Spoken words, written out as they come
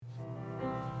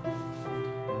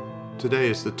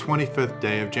Today is the 25th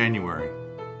day of January,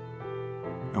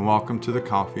 and welcome to the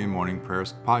Coffee and Morning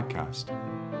Prayers podcast.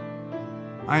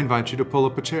 I invite you to pull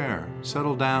up a chair,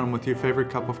 settle down with your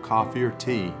favorite cup of coffee or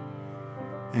tea,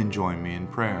 and join me in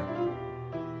prayer.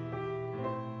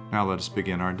 Now let us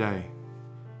begin our day.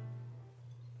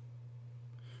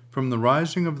 From the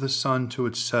rising of the sun to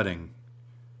its setting,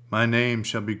 my name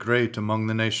shall be great among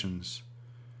the nations,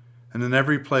 and in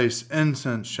every place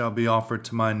incense shall be offered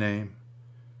to my name,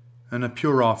 and a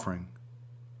pure offering,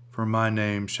 for my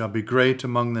name shall be great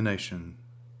among the nations,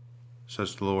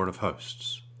 says the Lord of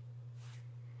hosts.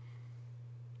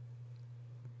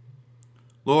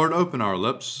 Lord, open our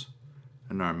lips,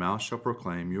 and our mouth shall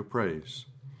proclaim your praise.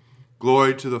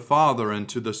 Glory to the Father, and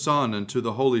to the Son, and to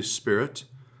the Holy Spirit,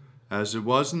 as it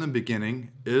was in the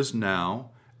beginning, is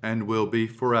now, and will be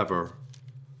forever.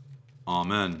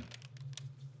 Amen.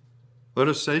 Let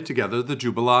us say together the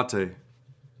Jubilate.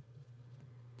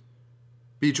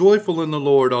 Be joyful in the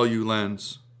Lord, all you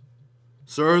lands.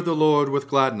 Serve the Lord with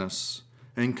gladness,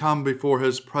 and come before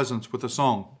his presence with a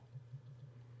song.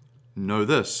 Know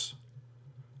this,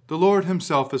 the Lord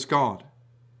himself is God.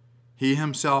 He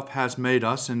himself has made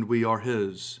us, and we are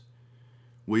his.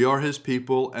 We are his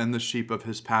people and the sheep of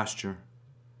his pasture.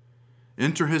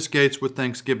 Enter his gates with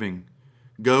thanksgiving.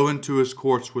 Go into his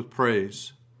courts with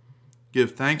praise.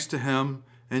 Give thanks to him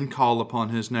and call upon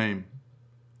his name.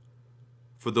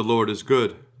 For the Lord is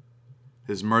good,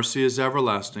 his mercy is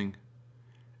everlasting,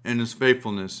 and his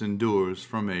faithfulness endures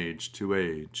from age to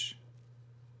age.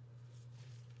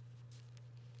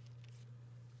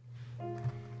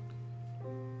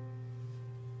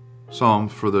 Psalm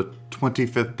for the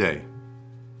 25th day.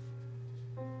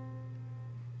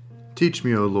 Teach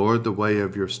me, O Lord, the way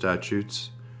of your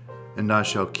statutes, and I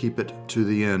shall keep it to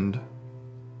the end.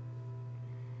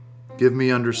 Give me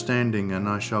understanding, and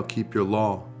I shall keep your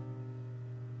law.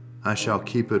 I shall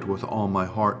keep it with all my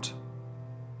heart.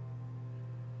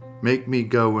 Make me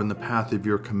go in the path of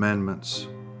your commandments,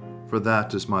 for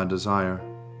that is my desire.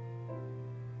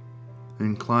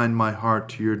 Incline my heart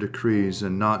to your decrees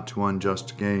and not to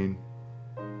unjust gain.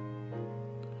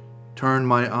 Turn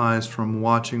my eyes from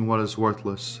watching what is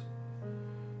worthless.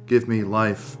 Give me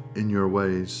life in your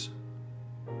ways.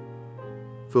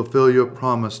 Fulfill your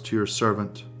promise to your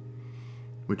servant,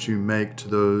 which you make to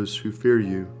those who fear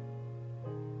you.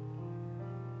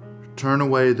 Turn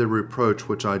away the reproach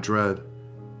which I dread,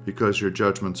 because your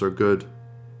judgments are good.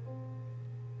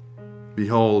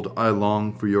 Behold, I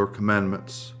long for your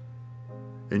commandments.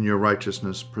 In your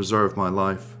righteousness preserve my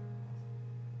life.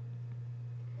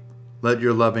 Let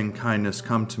your loving kindness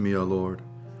come to me, O Lord,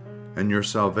 and your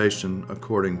salvation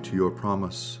according to your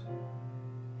promise.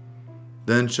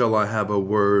 Then shall I have a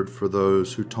word for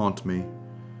those who taunt me,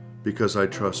 because I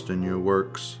trust in your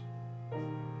works.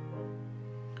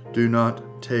 Do not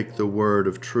take the word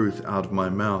of truth out of my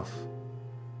mouth,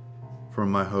 for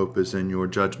my hope is in your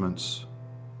judgments.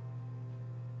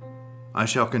 I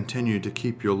shall continue to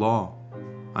keep your law.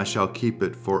 I shall keep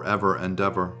it forever and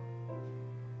ever.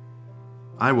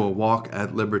 I will walk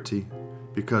at liberty,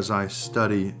 because I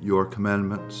study your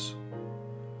commandments.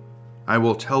 I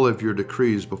will tell of your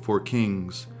decrees before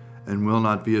kings, and will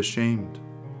not be ashamed.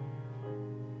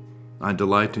 I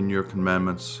delight in your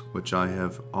commandments, which I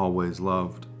have always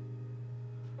loved.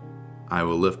 I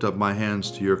will lift up my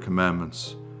hands to your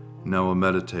commandments, and I will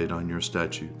meditate on your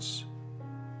statutes.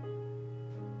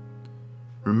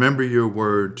 Remember your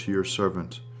word to your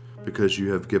servant, because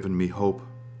you have given me hope.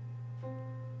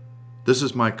 This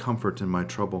is my comfort in my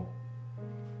trouble,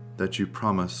 that you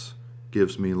promise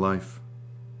gives me life.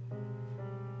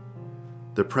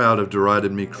 The proud have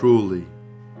derided me cruelly,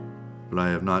 but I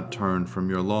have not turned from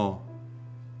your law.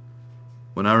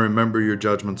 When I remember your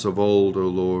judgments of old, O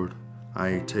Lord,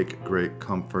 I take great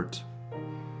comfort.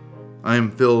 I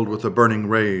am filled with a burning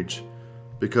rage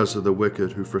because of the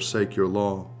wicked who forsake your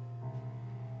law.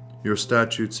 Your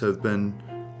statutes have been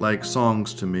like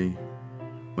songs to me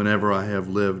whenever I have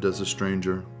lived as a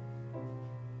stranger.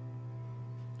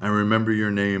 I remember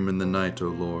your name in the night, O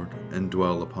Lord, and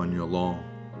dwell upon your law.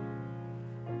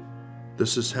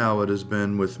 This is how it has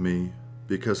been with me,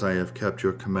 because I have kept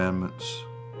your commandments.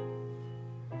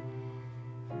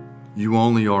 You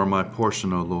only are my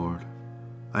portion, O Lord.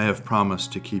 I have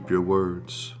promised to keep your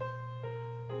words.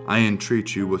 I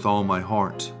entreat you with all my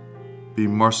heart. Be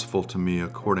merciful to me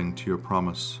according to your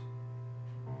promise.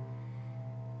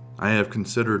 I have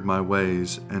considered my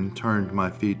ways and turned my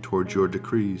feet towards your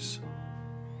decrees.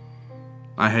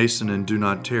 I hasten and do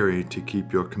not tarry to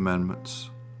keep your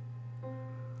commandments.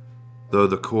 Though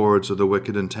the cords of the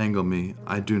wicked entangle me,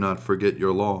 I do not forget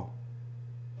your law.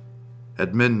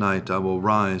 At midnight I will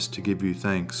rise to give you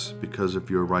thanks because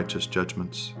of your righteous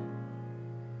judgments.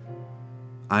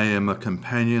 I am a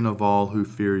companion of all who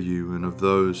fear you and of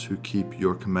those who keep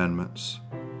your commandments.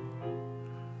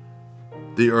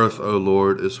 The earth, O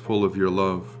Lord, is full of your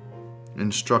love.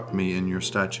 Instruct me in your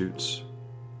statutes.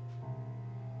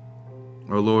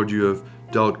 O Lord, you have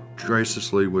dealt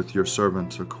graciously with your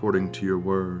servants according to your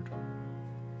word.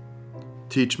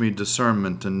 Teach me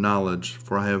discernment and knowledge,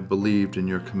 for I have believed in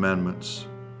your commandments.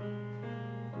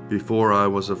 Before I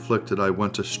was afflicted, I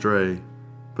went astray,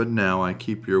 but now I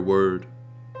keep your word.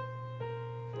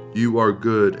 You are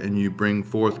good, and you bring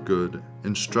forth good.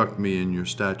 Instruct me in your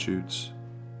statutes.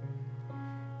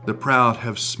 The proud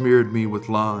have smeared me with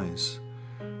lies,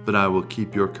 but I will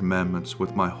keep your commandments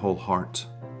with my whole heart.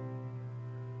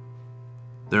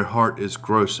 Their heart is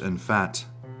gross and fat,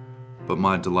 but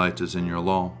my delight is in your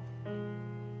law.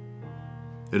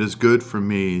 It is good for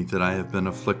me that I have been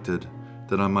afflicted,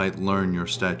 that I might learn your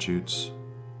statutes.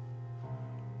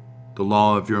 The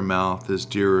law of your mouth is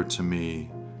dearer to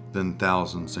me than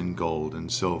thousands in gold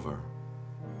and silver.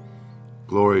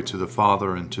 Glory to the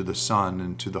Father, and to the Son,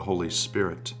 and to the Holy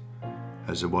Spirit,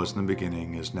 as it was in the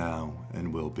beginning, is now,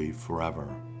 and will be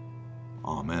forever.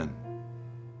 Amen.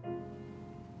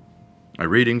 A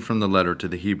reading from the letter to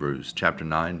the Hebrews, chapter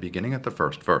 9, beginning at the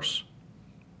first verse.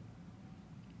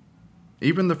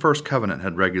 Even the first covenant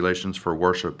had regulations for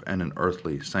worship and an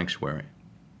earthly sanctuary.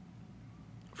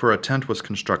 For a tent was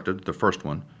constructed, the first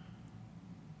one,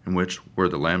 in which were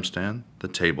the lampstand, the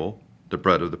table, the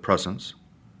bread of the presence.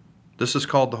 This is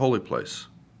called the holy place.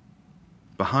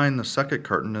 Behind the second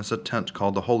curtain is a tent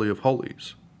called the Holy of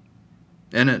Holies.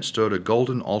 In it stood a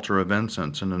golden altar of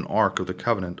incense and an ark of the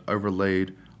covenant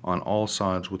overlaid on all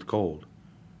sides with gold,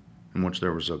 in which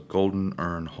there was a golden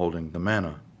urn holding the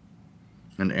manna,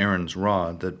 and Aaron's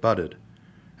rod that budded,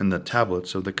 and the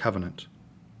tablets of the covenant.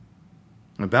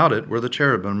 About it were the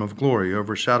cherubim of glory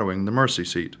overshadowing the mercy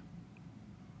seat.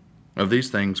 Of these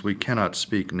things we cannot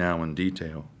speak now in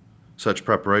detail. Such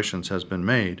preparations has been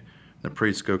made. The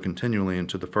priests go continually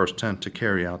into the first tent to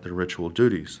carry out their ritual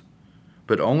duties.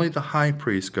 But only the high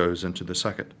priest goes into the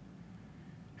second,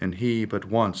 and he but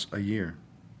once a year,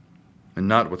 and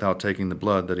not without taking the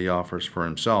blood that he offers for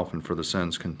himself and for the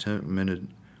sins committed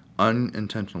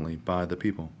unintentionally by the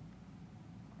people.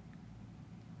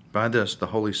 By this the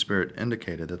Holy Spirit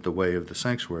indicated that the way of the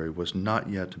sanctuary was not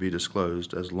yet to be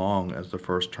disclosed as long as the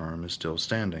first term is still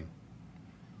standing.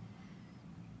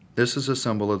 This is a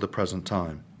symbol of the present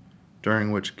time,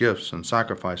 during which gifts and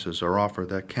sacrifices are offered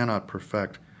that cannot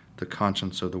perfect the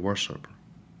conscience of the worshiper,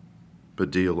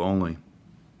 but deal only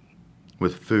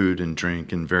with food and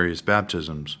drink and various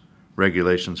baptisms,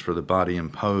 regulations for the body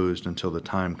imposed until the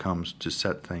time comes to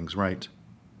set things right.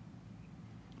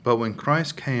 But when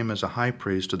Christ came as a high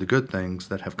priest of the good things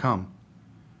that have come,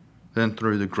 then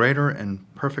through the greater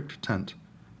and perfect tent,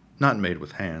 not made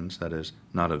with hands, that is,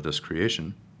 not of this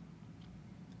creation,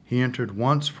 he entered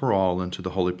once for all into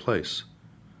the holy place,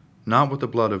 not with the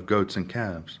blood of goats and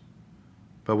calves,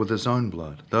 but with his own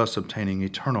blood, thus obtaining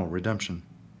eternal redemption.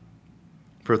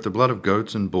 For if the blood of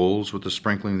goats and bulls, with the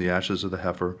sprinkling of the ashes of the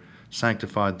heifer,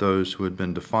 sanctified those who had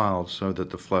been defiled so that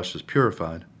the flesh is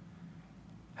purified,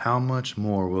 how much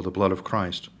more will the blood of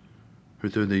Christ, who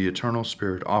through the eternal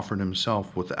Spirit offered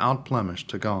himself without blemish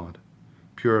to God,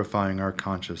 purifying our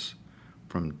conscience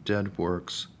from dead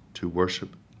works to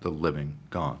worship the living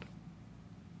God.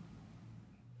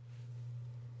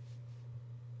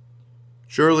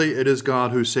 Surely it is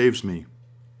God who saves me.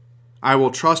 I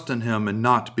will trust in him and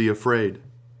not be afraid.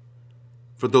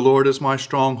 For the Lord is my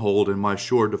stronghold and my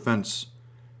sure defense,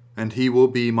 and he will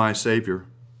be my Savior.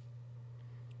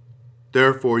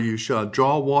 Therefore you shall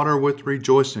draw water with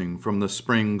rejoicing from the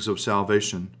springs of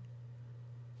salvation.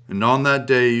 And on that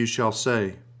day you shall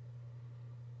say,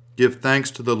 Give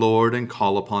thanks to the Lord and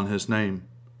call upon his name.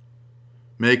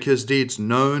 Make his deeds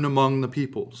known among the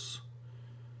peoples.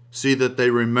 See that they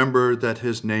remember that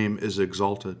his name is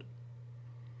exalted.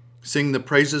 Sing the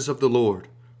praises of the Lord,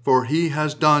 for he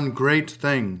has done great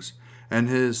things, and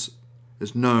his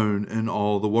is known in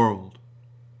all the world.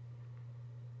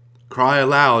 Cry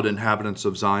aloud, inhabitants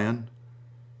of Zion.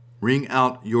 Ring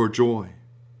out your joy.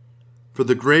 For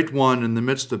the great one in the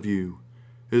midst of you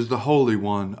is the Holy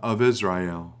One of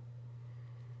Israel.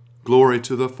 Glory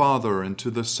to the Father, and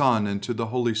to the Son, and to the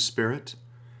Holy Spirit,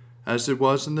 as it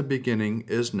was in the beginning,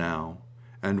 is now,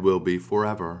 and will be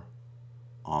forever.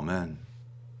 Amen.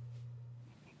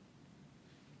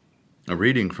 A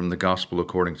reading from the Gospel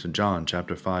according to John,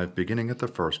 chapter 5, beginning at the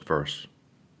first verse.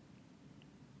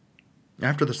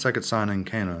 After the second sign in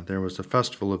Cana, there was the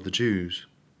festival of the Jews,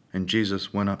 and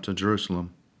Jesus went up to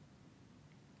Jerusalem.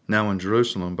 Now in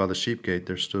Jerusalem by the sheep gate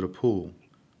there stood a pool,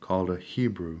 called a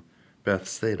Hebrew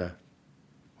Bethsaida,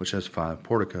 which has 5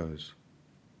 porticos.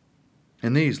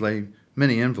 In these lay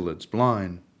many invalids,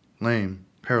 blind, lame,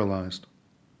 paralyzed.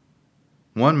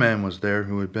 One man was there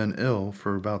who had been ill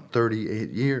for about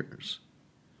 38 years.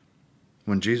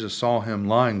 When Jesus saw him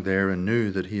lying there and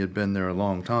knew that he had been there a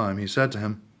long time, he said to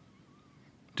him,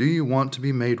 "Do you want to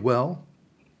be made well?"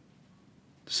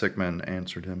 The sick man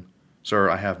answered him,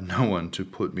 "Sir, I have no one to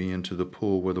put me into the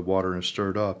pool where the water is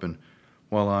stirred up, and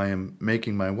while I am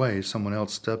making my way, someone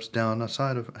else steps down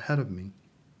ahead of me."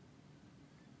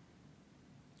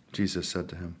 Jesus said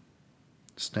to him,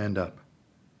 "Stand up,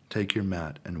 take your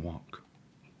mat, and walk."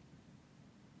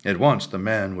 At once the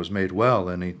man was made well,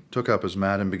 and he took up his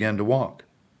mat and began to walk.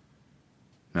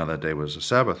 Now that day was a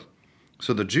Sabbath.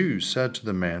 So the Jews said to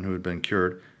the man who had been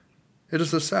cured, "It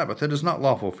is the Sabbath. It is not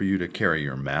lawful for you to carry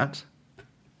your mat."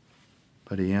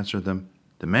 But he answered them,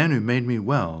 "The man who made me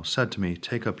well said to me,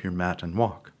 'Take up your mat and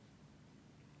walk.'"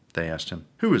 They asked him,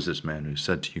 "Who is this man who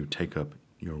said to you, 'Take up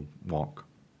your walk'?"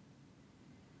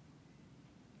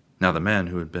 Now the man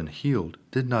who had been healed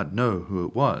did not know who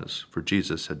it was, for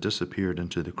Jesus had disappeared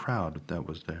into the crowd that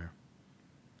was there.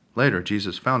 Later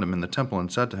Jesus found him in the temple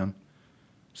and said to him,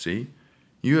 "See,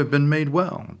 you have been made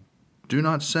well. Do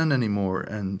not sin any more,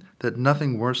 and that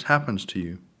nothing worse happens to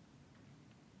you."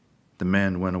 The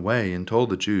man went away and told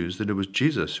the Jews that it was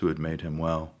Jesus who had made him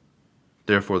well.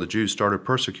 Therefore the Jews started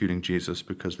persecuting Jesus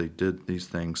because they did these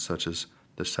things such as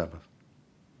the Sabbath.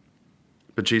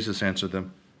 But Jesus answered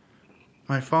them,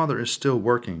 "My Father is still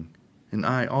working, and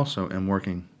I also am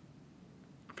working."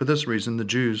 For this reason the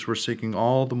Jews were seeking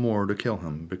all the more to kill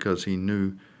him, because he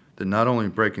knew that not only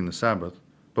breaking the Sabbath,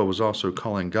 but was also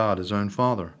calling God his own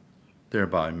Father,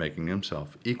 thereby making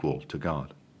himself equal to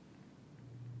God.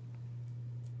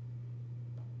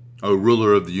 O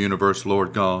ruler of the universe,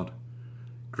 Lord God,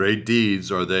 great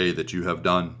deeds are they that you have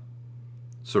done,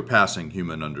 surpassing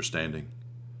human understanding.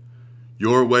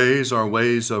 Your ways are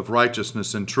ways of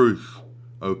righteousness and truth,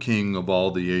 O King of all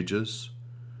the ages.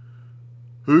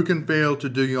 Who can fail to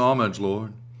do you homage,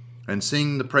 Lord, and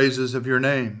sing the praises of your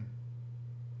name?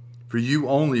 For you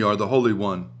only are the Holy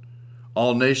One.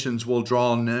 All nations will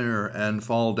draw near and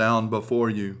fall down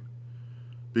before you,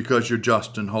 because your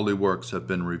just and holy works have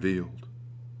been revealed.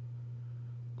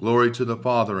 Glory to the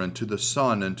Father, and to the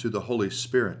Son, and to the Holy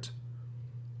Spirit,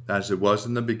 as it was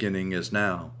in the beginning, is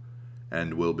now,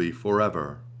 and will be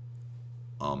forever.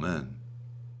 Amen.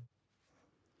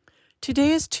 Today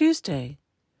is Tuesday,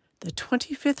 the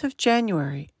 25th of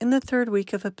January, in the 3rd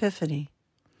week of Epiphany.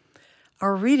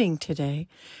 Our reading today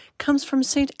comes from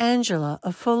St. Angela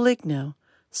of Foligno,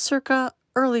 circa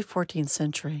early 14th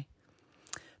century.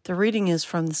 The reading is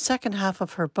from the second half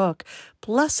of her book,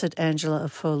 Blessed Angela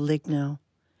of Foligno,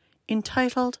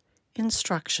 entitled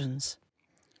Instructions.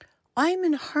 I am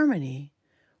in harmony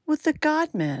with the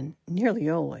God-man nearly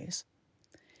always.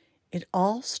 It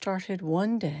all started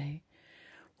one day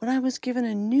when I was given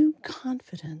a new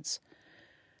confidence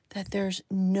that there's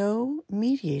no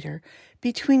mediator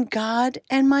between God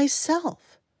and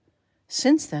myself.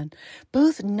 Since then,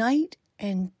 both night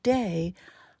and day,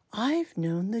 I've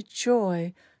known the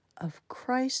joy of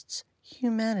Christ's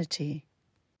humanity.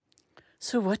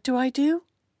 So what do?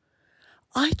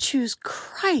 I choose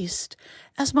Christ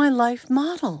as my life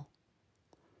model.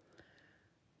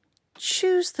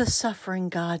 Choose the suffering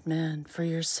God-man for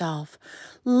yourself.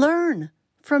 Learn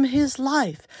from his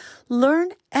life. Learn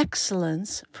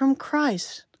excellence from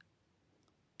Christ.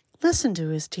 Listen to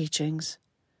his teachings.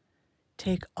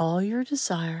 Take all your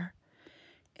desire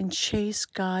and chase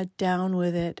God down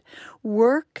with it.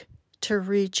 Work to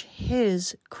reach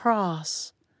his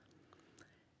cross.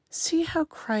 See how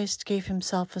Christ gave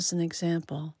himself as an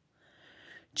example.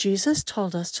 Jesus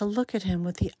told us to look at him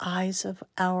with the eyes of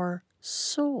our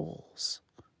souls.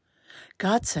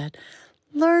 God said,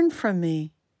 "Learn from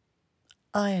me.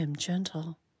 I am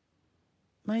gentle.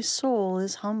 My soul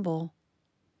is humble.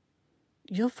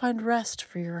 You'll find rest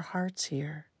for your hearts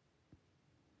here."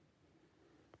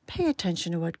 Pay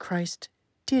attention to what Christ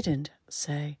didn't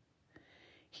say.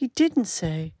 He didn't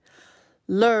say,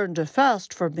 "Learn to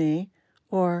fast from me,"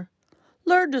 or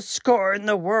 "Learn to scorn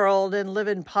the world and live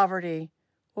in poverty,"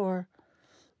 or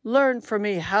 "Learn from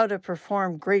me how to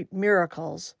perform great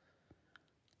miracles,"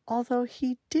 although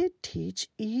he did teach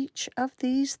each of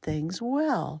these things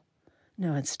well.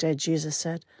 No, instead, Jesus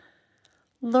said,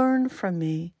 "Learn from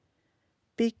me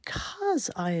because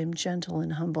I am gentle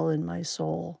and humble in my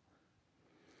soul."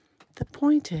 The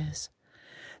point is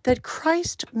that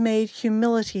Christ made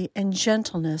humility and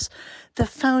gentleness the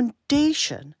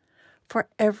foundation for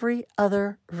every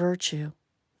other virtue.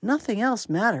 nothing else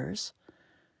matters.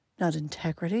 Not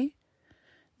integrity,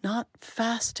 not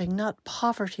fasting, not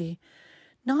poverty,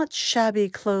 not shabby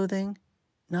clothing,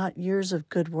 not years of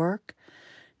good work,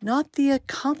 not the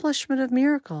accomplishment of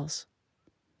miracles.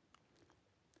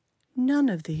 None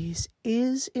of these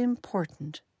is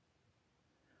important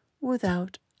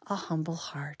without a humble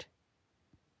heart.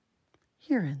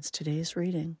 Here ends today's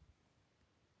reading.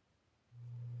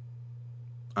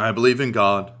 I believe in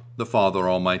God, the Father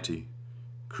Almighty,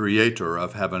 creator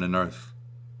of heaven and earth.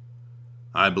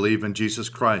 I believe in Jesus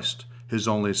Christ, his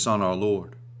only Son, our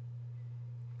Lord.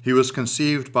 He was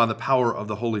conceived by the power of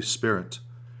the Holy Spirit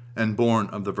and born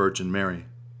of the Virgin Mary,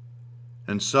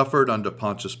 and suffered under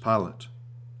Pontius Pilate,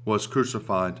 was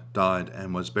crucified, died,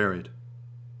 and was buried.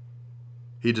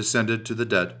 He descended to the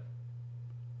dead.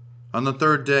 On the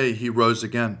third day he rose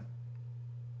again.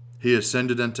 He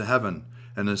ascended into heaven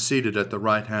and is seated at the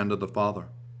right hand of the Father.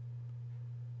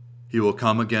 He will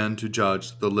come again to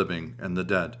judge the living and the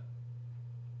dead.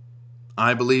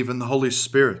 I believe in the Holy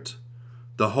Spirit,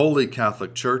 the Holy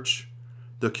Catholic Church,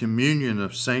 the communion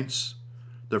of saints,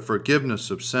 the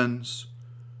forgiveness of sins,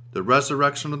 the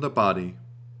resurrection of the body,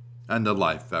 and the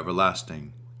life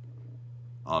everlasting.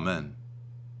 Amen.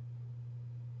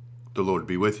 The Lord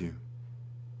be with you,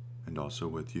 and also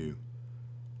with you.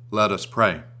 Let us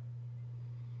pray.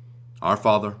 Our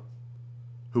Father,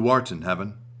 who art in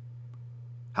heaven,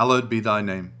 hallowed be thy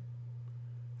name.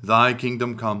 Thy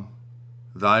kingdom come,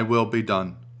 thy will be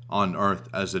done, on earth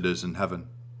as it is in heaven.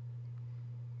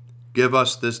 Give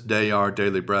us this day our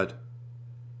daily bread,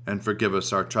 and forgive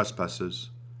us our trespasses,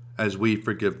 as we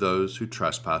forgive those who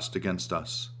trespass against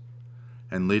us.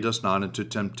 And lead us not into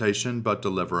temptation, but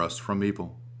deliver us from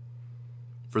evil.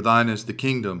 For thine is the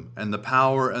kingdom, and the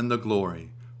power, and the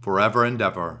glory, forever and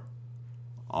ever.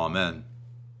 Amen.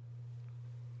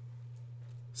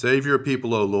 Save your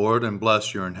people, O Lord, and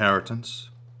bless your inheritance.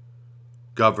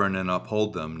 Govern and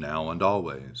uphold them now and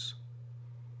always.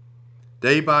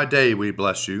 Day by day we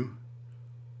bless you.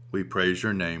 We praise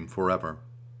your name forever.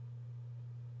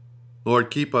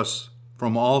 Lord, keep us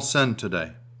from all sin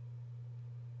today.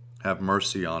 Have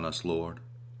mercy on us, Lord.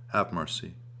 Have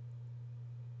mercy.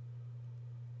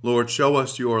 Lord, show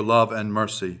us your love and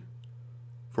mercy,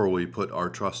 for we put our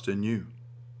trust in you.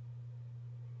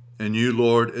 In you,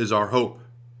 Lord, is our hope,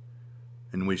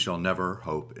 and we shall never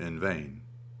hope in vain.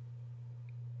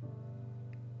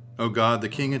 O God, the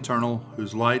King eternal,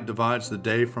 whose light divides the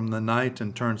day from the night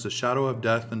and turns the shadow of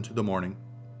death into the morning,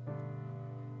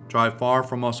 drive far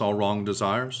from us all wrong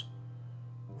desires,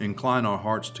 incline our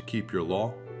hearts to keep your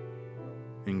law,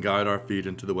 and guide our feet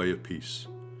into the way of peace,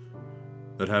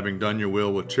 that having done your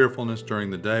will with cheerfulness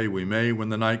during the day, we may, when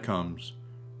the night comes,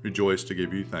 rejoice to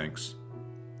give you thanks,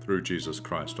 through Jesus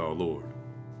Christ our Lord.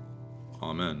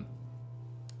 Amen.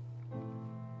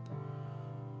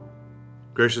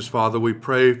 Gracious Father, we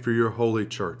pray for your holy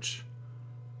church.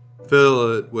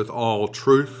 Fill it with all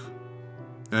truth,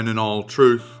 and in all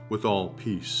truth with all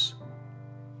peace.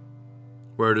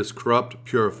 Where it is corrupt,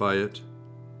 purify it.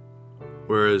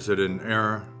 Where is it in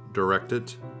error, direct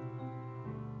it.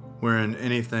 Where in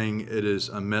anything it is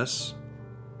amiss,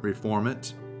 reform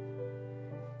it.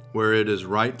 Where it is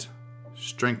right,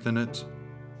 strengthen it.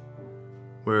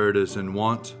 Where it is in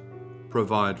want,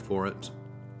 provide for it.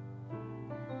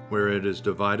 Where it is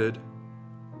divided,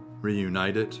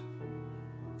 reunite it,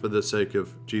 for the sake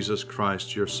of Jesus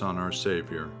Christ, your Son, our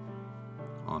Savior.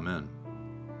 Amen.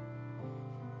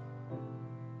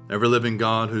 Ever-living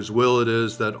God, whose will it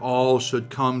is that all should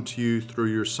come to you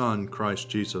through your Son, Christ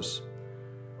Jesus,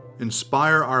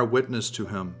 inspire our witness to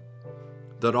him,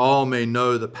 that all may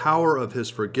know the power of his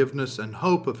forgiveness and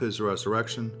hope of his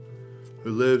resurrection,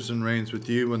 who lives and reigns with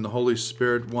you in the Holy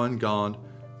Spirit, one God,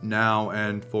 now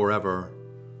and forever.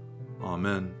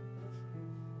 Amen.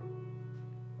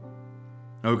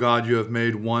 O God, you have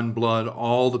made one blood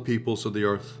all the peoples of the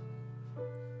earth,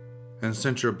 and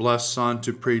sent your blessed Son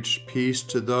to preach peace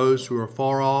to those who are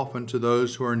far off and to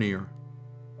those who are near.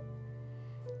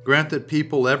 Grant that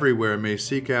people everywhere may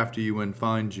seek after you and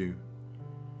find you.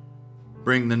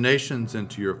 Bring the nations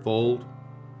into your fold,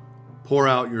 pour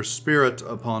out your Spirit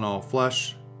upon all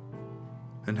flesh,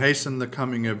 and hasten the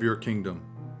coming of your kingdom,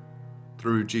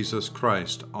 through Jesus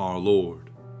Christ our Lord.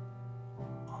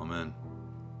 Amen.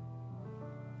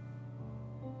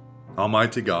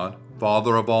 Almighty God,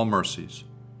 Father of all mercies,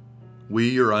 we,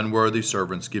 your unworthy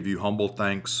servants, give you humble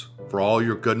thanks for all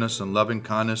your goodness and loving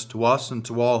kindness to us and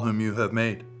to all whom you have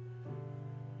made.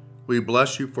 We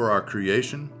bless you for our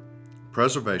creation,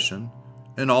 preservation,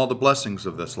 and all the blessings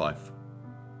of this life,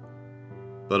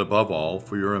 but above all,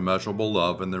 for your immeasurable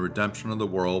love and the redemption of the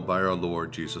world by our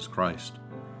Lord Jesus Christ.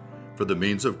 for the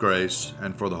means of grace,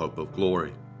 and for the hope of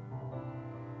glory.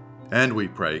 And we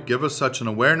pray, give us such an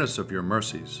awareness of your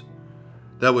mercies,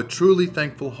 that with truly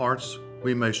thankful hearts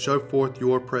we may show forth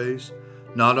your praise,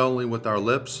 not only with our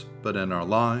lips, but in our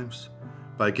lives,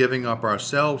 by giving up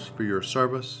ourselves for your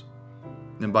service,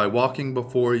 and by walking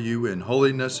before you in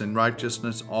holiness and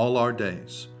righteousness all our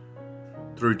days.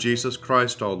 Through Jesus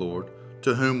Christ our Lord,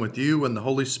 to whom with you and the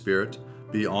Holy Spirit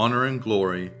be honor and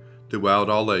glory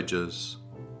throughout all ages.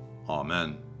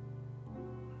 Amen.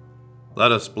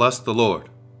 Let us bless the Lord.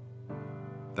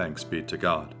 Thanks be to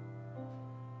God.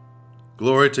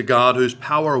 Glory to God, whose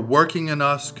power working in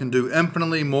us can do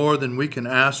infinitely more than we can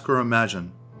ask or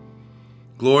imagine.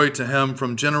 Glory to him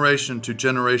from generation to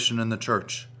generation in the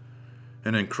church,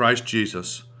 and in Christ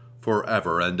Jesus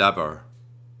forever and ever.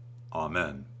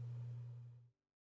 Amen.